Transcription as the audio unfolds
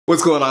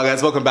What's going on,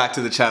 guys? Welcome back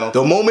to the channel.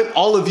 The moment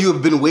all of you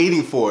have been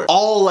waiting for.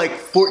 All like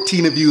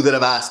 14 of you that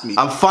have asked me.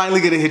 I'm finally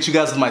gonna hit you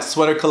guys with my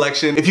sweater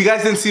collection. If you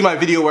guys didn't see my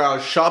video where I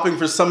was shopping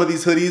for some of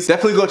these hoodies,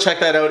 definitely go check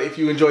that out. If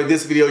you enjoyed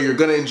this video, you're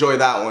gonna enjoy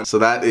that one. So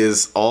that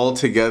is all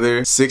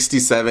together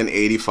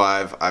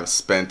 $67.85 I've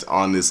spent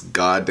on this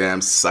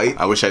goddamn site.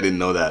 I wish I didn't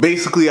know that.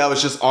 Basically, I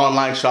was just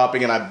online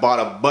shopping and I bought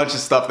a bunch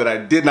of stuff that I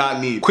did not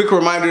need. Quick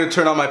reminder to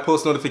turn on my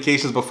post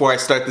notifications before I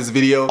start this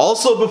video.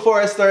 Also, before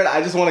I start,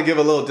 I just wanna give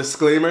a little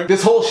disclaimer.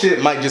 This whole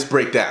shit might just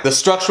break down. The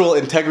structural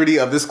integrity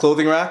of this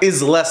clothing rack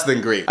is less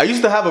than great. I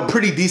used to have a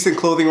pretty decent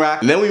clothing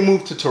rack, and then we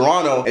moved to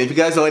Toronto, and if you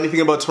guys know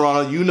anything about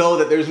Toronto, you know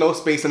that there's no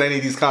space in any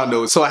of these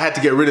condos, so I had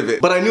to get rid of it.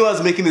 But I knew I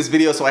was making this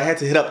video, so I had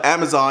to hit up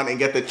Amazon and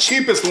get the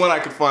cheapest one I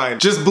could find.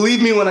 Just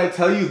believe me when I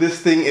tell you this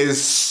thing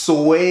is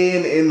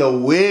swaying in the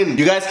wind.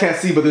 You guys can't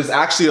see, but there's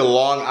actually a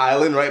long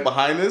island right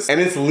behind this,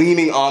 and it's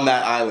leaning on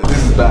that island.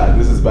 This is bad,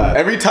 this is bad.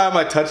 Every time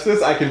I touch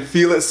this, I can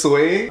feel it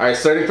swaying. All right,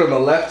 starting from the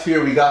left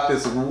here, we got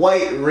this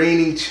white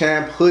Reigning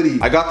Champ hoodie.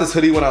 I got this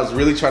hoodie when I was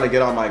really trying to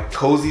get on my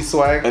cozy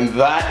swag, and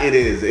that it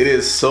is. It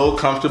is so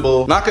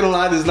comfortable. Not gonna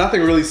lie, there's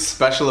nothing really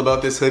special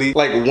about this hoodie.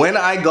 Like when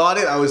I got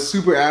it, I was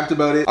super amped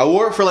about it. I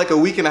wore it for like a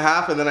week and a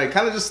half, and then I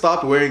kind of just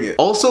stopped wearing it.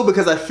 Also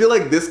because I feel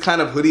like this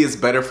kind of hoodie is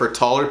better for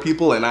taller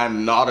people, and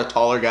I'm not a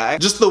taller guy.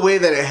 Just the way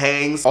that it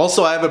hangs.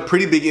 Also, I have a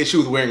pretty big issue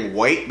with wearing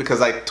white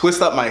because I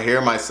twist up my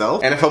hair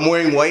myself, and if I'm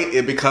wearing white,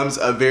 it becomes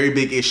a very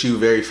big issue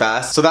very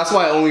fast. So that's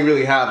why I only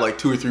really have like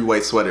 2 or 3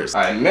 white sweaters.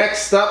 All right,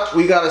 next up,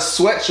 we got a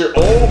sweatshirt.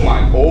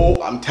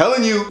 Oh, I'm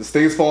telling you, this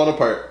thing's falling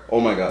apart. Oh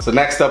my god. So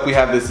next up we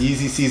have this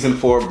Yeezy Season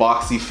 4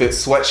 Boxy Fit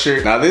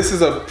sweatshirt. Now this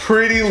is a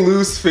pretty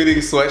loose fitting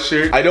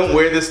sweatshirt. I don't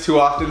wear this too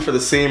often for the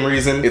same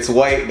reason. It's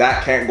white,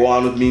 that can't go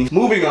on with me.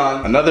 Moving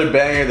on, another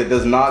banger that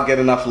does not get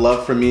enough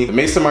love from me. The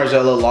Mason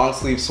Margiela long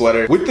sleeve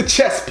sweater with the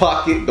chest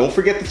pocket. Don't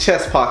forget the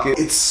chest pocket.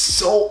 It's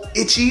so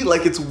itchy,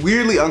 like it's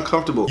weirdly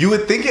uncomfortable. You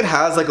would think it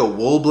has like a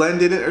wool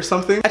blend in it or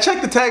something. I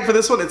checked the tag for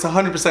this one, it's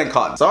 100%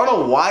 cotton. So I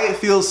don't know why it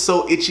feels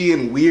so itchy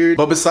and weird,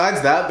 but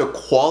besides that, the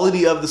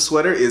quality of the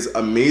sweater is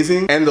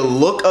amazing and the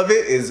look of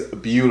it is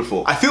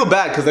beautiful. I feel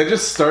bad because I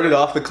just started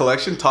off the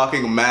collection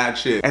talking mad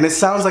shit, and it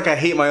sounds like I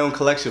hate my own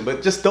collection,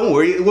 but just don't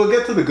worry, we'll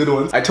get to the good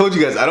ones. I told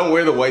you guys, I don't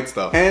wear the white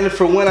stuff. And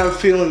for when I'm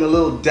feeling a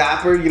little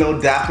dapper, you know,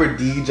 dapper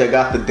Deej, I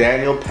got the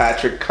Daniel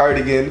Patrick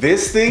cardigan.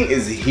 This thing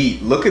is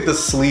heat. Look at the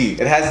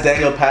sleeve. It has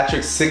Daniel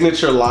Patrick's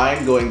signature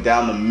line going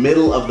down the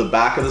middle of the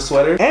back of the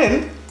sweater,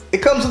 and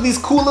it comes with these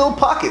cool little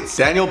pockets.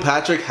 Daniel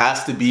Patrick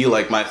has to be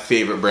like my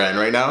favorite brand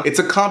right now. It's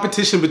a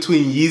competition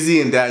between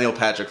Yeezy and Daniel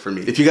Patrick for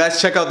me. If you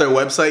guys check out their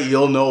website,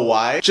 you'll know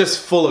why.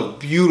 Just full of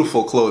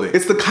beautiful clothing.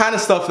 It's the kind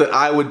of stuff that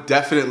I would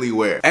definitely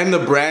wear. And the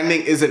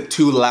branding isn't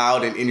too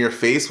loud and in your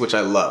face, which I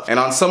love. And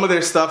on some of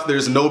their stuff,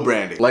 there's no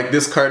branding. Like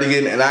this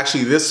cardigan, and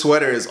actually this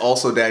sweater is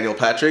also Daniel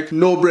Patrick.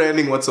 No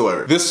branding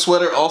whatsoever. This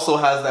sweater also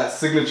has that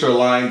signature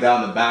line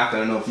down the back. I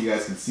don't know if you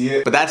guys can see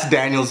it, but that's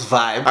Daniel's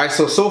vibe. All right,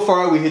 so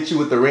far we hit you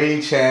with the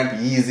Reigning Champ,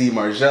 Yeezy,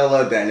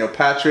 Margiela, Daniel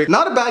Patrick.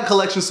 Not a bad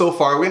collection so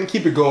far. We're gonna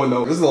keep it going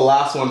though. This is the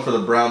last one for the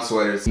brown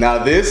sweaters.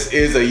 Now this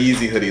is a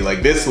Yeezy hoodie.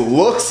 Like this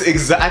looks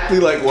exactly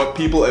like what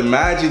people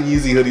imagine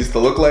Yeezy hoodies to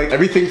look like.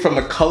 Everything from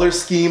the color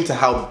scheme to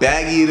how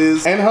baggy it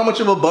is and how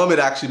much of a bum it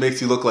actually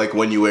makes you look like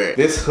when you wear it.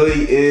 This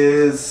hoodie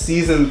is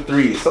season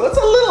 3, so it's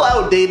a little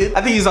outdated.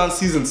 I think he's on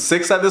season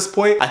 6 at this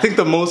point. I think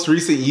the most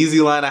recent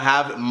Yeezy line I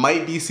have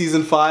might be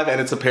season 5,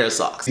 and it's a pair of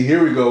socks.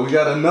 Here we go. We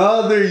got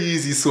another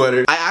Yeezy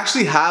sweater. I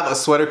actually have a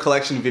sweater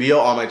collection video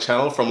on my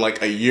channel from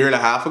like a year and a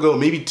half ago,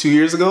 maybe 2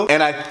 years ago,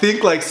 and I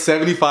think like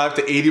 75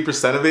 to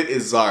 80% of it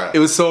is Zara. It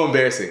was so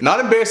embarrassing. Not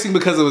embarrassing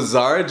because it was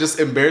Zara, just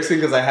embarrassing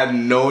because I had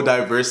no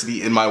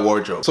diversity in my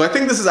wardrobe. So I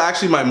think this is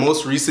actually my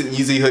most recent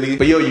Yeezy hoodie,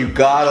 but yo, you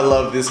gotta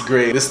love this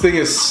gray. This thing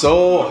is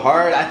so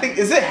hard. I think,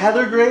 is it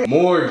heather gray?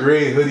 More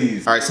gray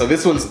hoodies. All right, so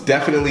this one's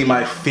definitely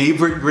my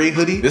favorite gray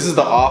hoodie. This is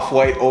the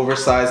off-white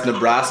oversized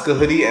Nebraska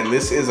hoodie, and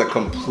this is a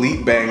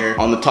complete banger.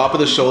 On the top of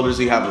the shoulders,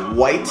 you have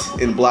white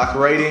in black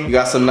writing. You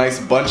got some nice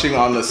bunching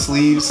on the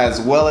sleeves as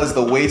well as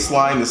the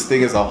waistline. This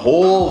thing is a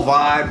whole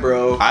vibe,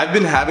 bro. I've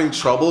been having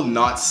trouble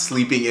not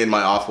sleeping in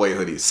my off-white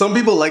hoodies. Some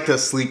people like to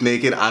sleep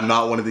naked. I'm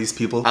not one of these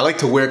people. I like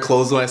to wear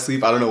clothes when I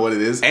sleep. I don't know what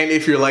it is. And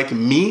if you're like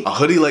me, a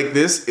hoodie like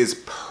this is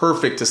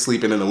perfect to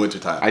sleep in the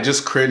wintertime. I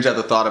just cringe at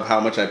the thought of how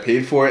much I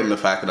paid for it and the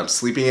fact that I'm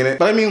sleeping in it.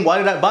 But I mean, why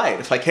did I buy it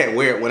if I can't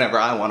wear it whenever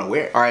I want to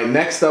wear it? All right,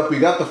 next up, we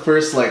got the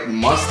first like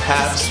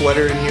must-have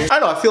sweater in here. I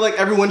don't know, I feel like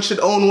everyone should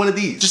own one of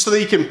these just so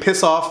that you can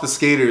piss off the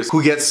skaters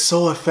who get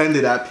so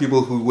offended at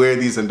people who wear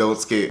these and don't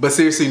skate. But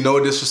seriously, no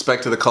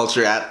disrespect to the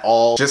culture at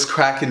all. Just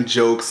cracking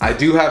jokes. I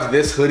do have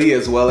this hoodie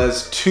as well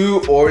as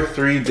 2 or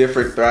 3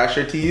 different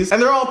Thrasher tees,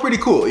 and they're all pretty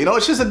cool. You know,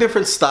 it's just a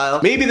different style.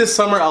 Maybe this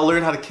summer I'll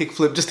learn how to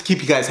kickflip just to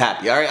keep you guys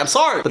happy, all right? I'm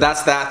sorry. But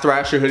that's that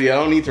Thrasher hoodie. I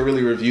don't need to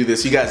really review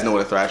this. You guys know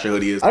what a Thrasher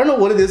hoodie is. I don't know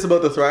what it is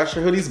about the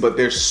Thrasher hoodies, but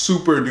they're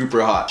super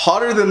duper hot.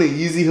 Hotter than the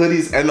Yeezy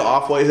hoodies and the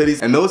off-white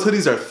hoodies, and those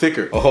hoodies are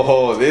thicker.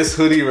 Oh, this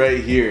hoodie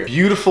right here.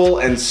 Beautiful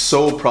and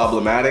so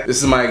problematic. This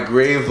This is my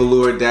gray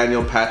velour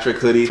Daniel Patrick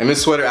hoodie. And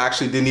this sweater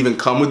actually didn't even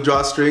come with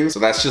drawstrings, so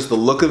that's just the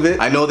look of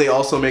it. I know they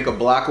also make a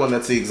black one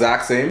that's the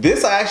exact same.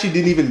 This I actually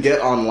didn't even get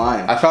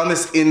online. I found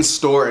this in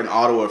store in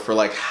Ottawa for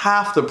like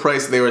half the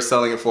price they were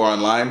selling it for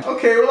online.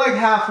 Okay, we're like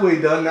halfway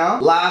done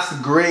now.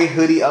 Last gray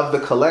hoodie of the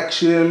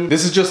collection.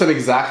 This is just an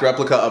exact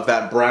replica of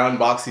that brown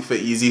boxy fit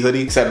Yeezy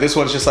hoodie, except this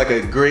one's just like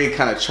a gray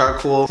kind of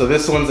charcoal. So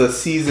this one's a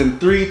season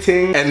 3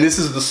 ting, and this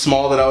is the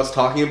small that I was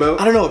talking about.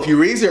 I don't know, if you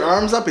raise your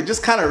arms up, it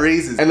just kind of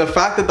raises. And the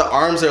fact that the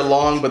arms are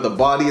long, but the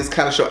body is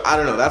kind of short, I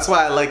don't know, that's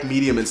why I like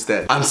medium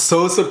instead. I'm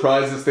so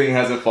surprised this thing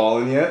hasn't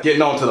fallen yet.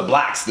 Getting on to the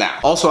blacks now.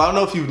 Also, I don't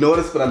know if you've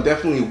noticed, but I'm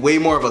definitely way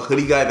more of a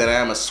hoodie guy than I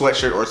am a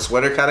sweatshirt or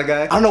sweater kind of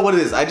guy. I don't know what it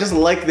is. I just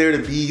like there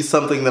to be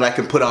something that I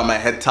can put on my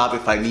head top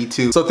if I need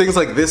to. So things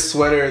like this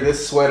sweater,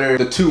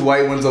 the 2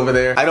 white ones over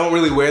there, I don't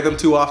really wear them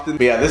too often.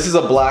 But yeah, this is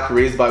a black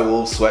Raised by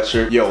Wolves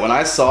sweatshirt. Yo, when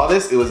I saw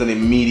this, it was an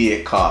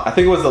immediate cop. I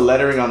think it was the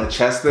lettering on the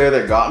chest there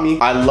that got me.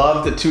 I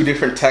love the 2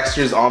 different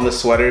textures on the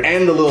sweater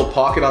and the little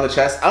pocket on the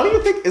chest. I don't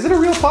even think, is it a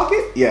real pocket?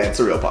 Yeah, it's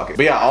a real pocket.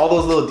 But yeah, all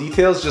those little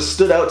details just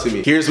stood out to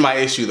me. Here's my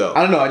issue though.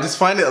 I don't know, I just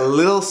find it a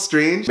little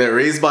strange that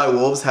Raised by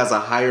Wolves has a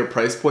higher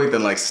price point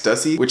than like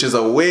Stussy, which is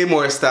a way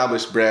more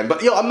established brand.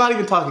 But yo, I'm not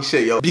even talking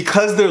shit, yo.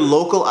 Because they're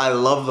local, I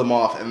love them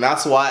off, and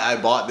that's why I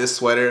bought this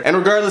sweater. And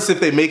regardless if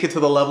they make it to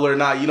the level or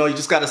not, you know, you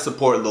just gotta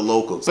support the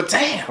locals. But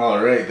damn!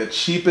 Alright, the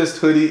cheapest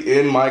hoodie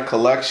in my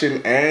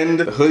collection, and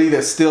the hoodie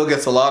that still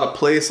gets a lot of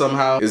play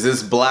somehow, is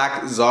this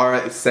black Zara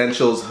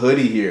Essentials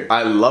hoodie here.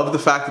 I love the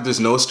fact that there's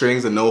no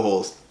strings and no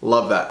holes.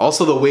 Love that.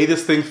 Also, the way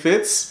this thing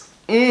fits,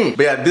 but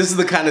yeah, this is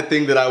the kind of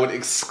thing that I would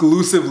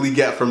exclusively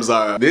get from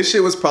Zara. This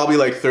shit was probably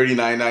like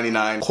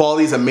 $39.99.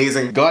 Quality's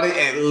amazing. Got it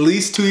at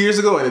least 2 years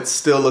ago and it's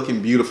still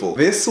looking beautiful.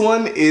 This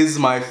one is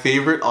my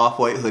favorite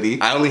off-white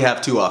hoodie. I only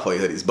have 2 off-white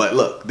hoodies, but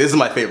look, this is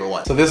my favorite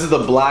one. So this is the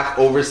black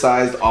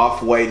oversized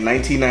off-white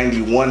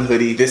 1991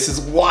 hoodie. This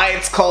is why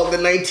it's called the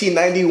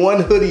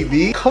 1991 hoodie,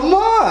 B. Come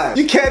on!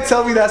 You can't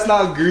tell me that's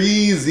not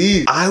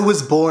greasy. I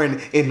was born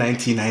in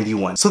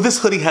 1991. So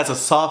this hoodie has a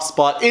soft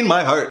spot in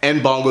my heart,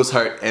 and Bongo's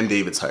heart, and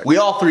David's heart.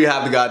 We all 3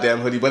 have the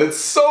goddamn hoodie, but it's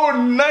so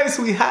nice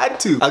we had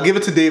to. I'll give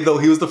it to Dave though,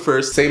 he was the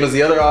first. Same as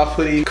the other off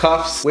hoodie,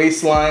 cuffs,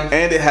 waistline,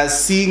 and it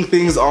has seeing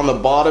things on the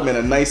bottom in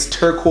a nice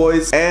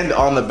turquoise, and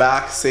on the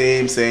back,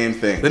 same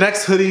thing. The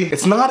next hoodie,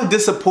 it's not a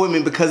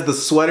disappointment because the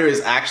sweater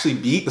is actually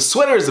beat. The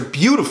sweater is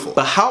beautiful,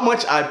 but how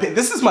much I paid,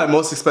 this is my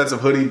most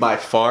expensive hoodie by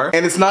far,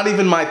 and it's not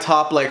even my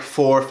top like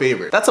 4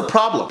 favorite. That's a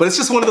problem, but it's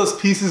just one of those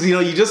pieces, you know,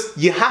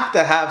 you have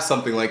to have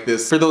something like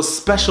this for those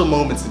special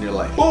moments in your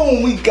life.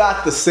 Boom, we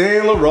got the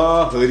Saint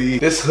Laurent hoodie.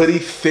 This hoodie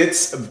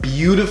fits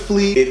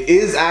beautifully. It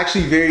is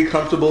actually very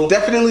comfortable.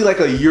 Definitely like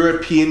a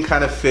European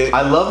kind of fit.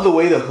 I love the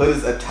way the hood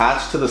is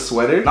attached to the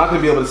sweater. Not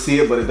gonna be able to see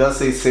it, but it does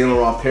say Saint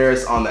Laurent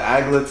Paris on the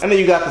aglets. And then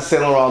you got the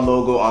Saint Laurent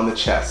logo on the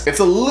chest. It's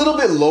a little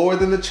bit lower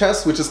than the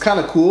chest, which is kind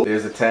of cool.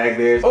 There's a tag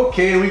there.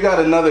 Okay, we got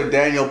another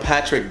Daniel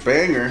Patrick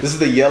banger. This is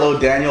the yellow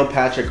Daniel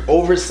Patrick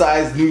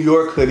oversized New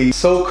York hoodie.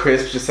 So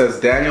crisp, just says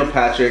Daniel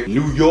Patrick,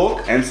 New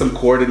York, and some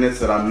coordinates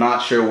that I'm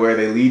not sure where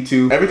they lead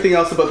to. Everything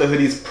else about the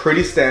hoodie is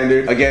pretty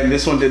standard. Again,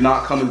 this one did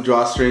not come with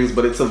drawstrings,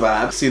 but it's a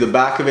VAB. See the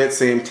back of it,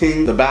 same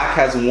thing. The back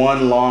has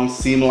one long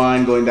seam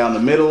line going down the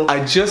middle.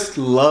 I just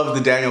love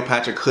the Daniel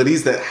Patrick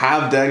hoodies that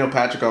have Daniel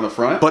Patrick on the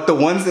front, but the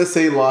ones that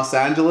say Los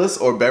Angeles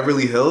or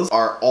Beverly Hills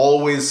are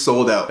always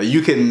sold out.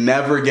 You can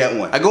never get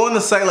one. I go on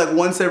the site like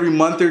once every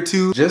month or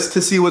 2 just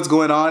to see what's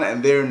going on,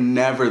 and they're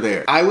never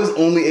there. I was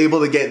only able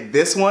to get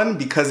this one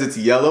because it's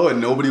yellow and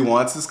nobody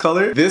wants this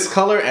color. This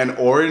color and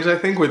orange, I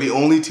think, were the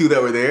only 2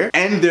 that were there,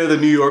 and they're the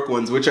New York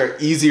ones, which are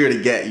easier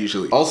to get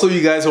usually. Also,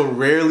 you guys will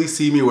rarely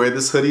see me wear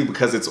this hoodie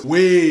because it's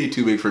way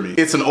too big for me.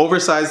 It's an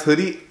oversized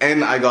hoodie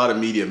and I got a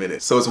medium in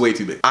it, so it's way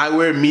too big. I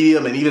wear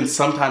medium and even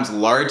sometimes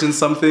large in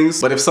some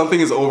things, but if something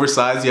is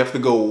oversized, you have to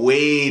go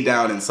way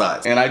down in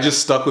size. And I just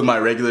stuck with my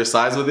regular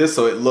size with this,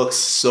 so it looks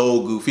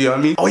so goofy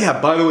on me. Oh yeah,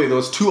 by the way,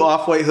 those 2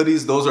 off-white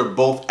hoodies, those are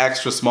both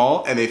extra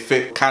small and they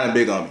fit kind of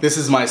big on me. This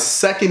is my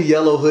second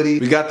yellow hoodie.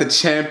 We got the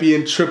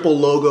Champion triple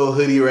logo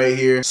hoodie right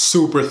here,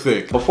 super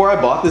thick. Before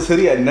I bought this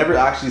hoodie, I'd never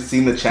actually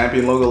seen the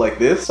Champion logo like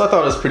this, so I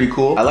thought it was pretty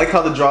cool. I like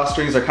how the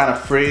drawstrings are kind of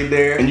frayed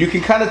there, and you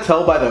can kind of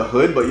tell by the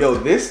hood, but yo,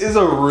 this is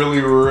a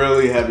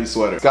really heavy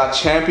sweater. It's got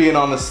Champion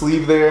on the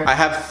sleeve there. I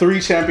have 3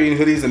 Champion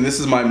hoodies, and this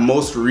is my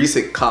most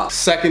recent cop.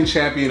 Second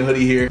Champion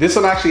hoodie here. This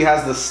one actually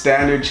has the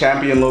standard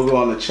Champion logo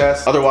on the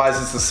chest.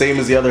 Otherwise, it's the same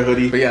as the other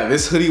hoodie. But yeah,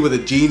 this hoodie with a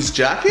jeans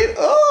jacket,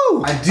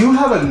 oh! I do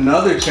have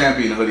another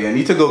Champion hoodie. I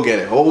need to go get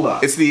it. Hold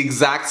on. It's the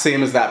exact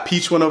same as that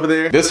peach one over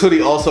there. This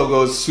hoodie also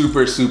goes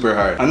super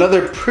hard.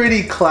 Another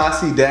pretty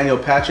classy Daniel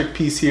Patrick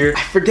piece here.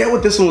 I forget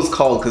what this one was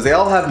called because they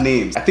all have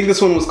names. I think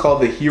this one was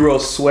called the Hero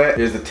Sweat.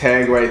 There's the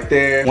tag right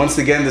there. Once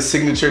again, the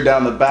signature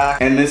down the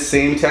back, and this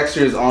same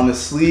texture is on the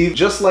sleeve,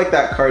 just like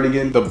that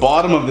cardigan. The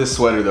bottom of this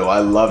sweater though, I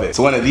love it. It's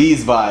one of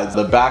these vibes.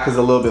 The back is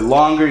a little bit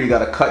longer. You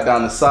gotta cut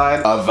down the side.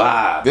 A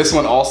vibe. This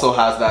one also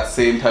has that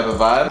same type of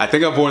vibe. I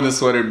think I've worn this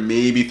sweater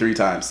maybe 3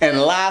 times.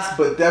 And last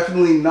but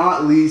definitely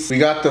not least, we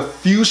got the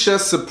Fuchsia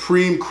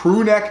Supreme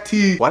crew neck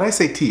tee. Why did I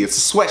say tee? It's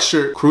a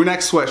sweatshirt, crew neck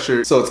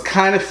sweatshirt. So it's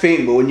kind of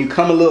faint, but when you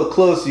come a little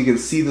close, you can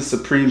see the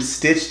Supreme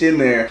stitched in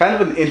there. Kind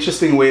of an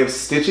interesting way of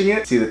stitching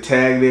it. See the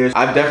tag there.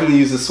 I've definitely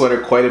used this sweater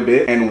quite a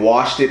bit and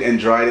washed it and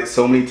dried it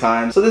so many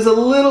times. So there's a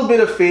little bit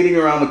of fading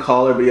around the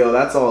collar, but yo,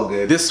 that's all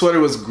good. This sweater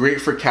was great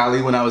for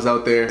Cali when I was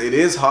out there. It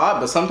is hot,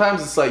 but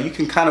sometimes it's like you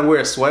can kind of wear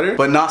a sweater,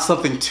 but not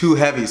something too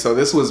heavy. So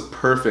this was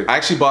perfect. I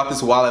actually bought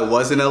this while I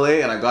was in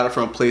LA and I got it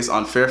from a place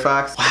on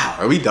Fairfax. Wow,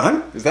 are we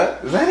done? Is that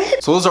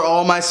it? So those are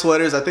all my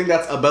sweaters. I think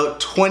that's about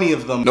 20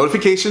 of them.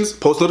 Notifications,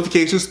 post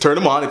notifications, turn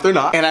them on if they're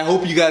not. And I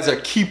hope you guys are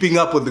keeping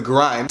up with the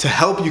grind. To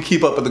help you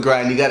keep up with the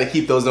grind, you gotta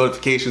keep those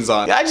notifications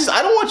on. I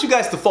don't want you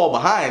guys to fall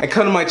behind and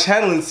come to my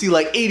channel and see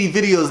like 80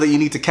 videos that you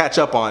need to catch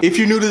up on. If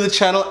you're new to the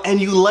channel and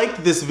you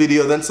liked this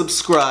video, then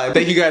subscribe.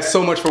 Thank you guys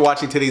so much for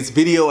watching today's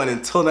video, and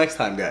until next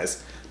time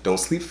guys, don't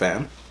sleep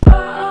fam.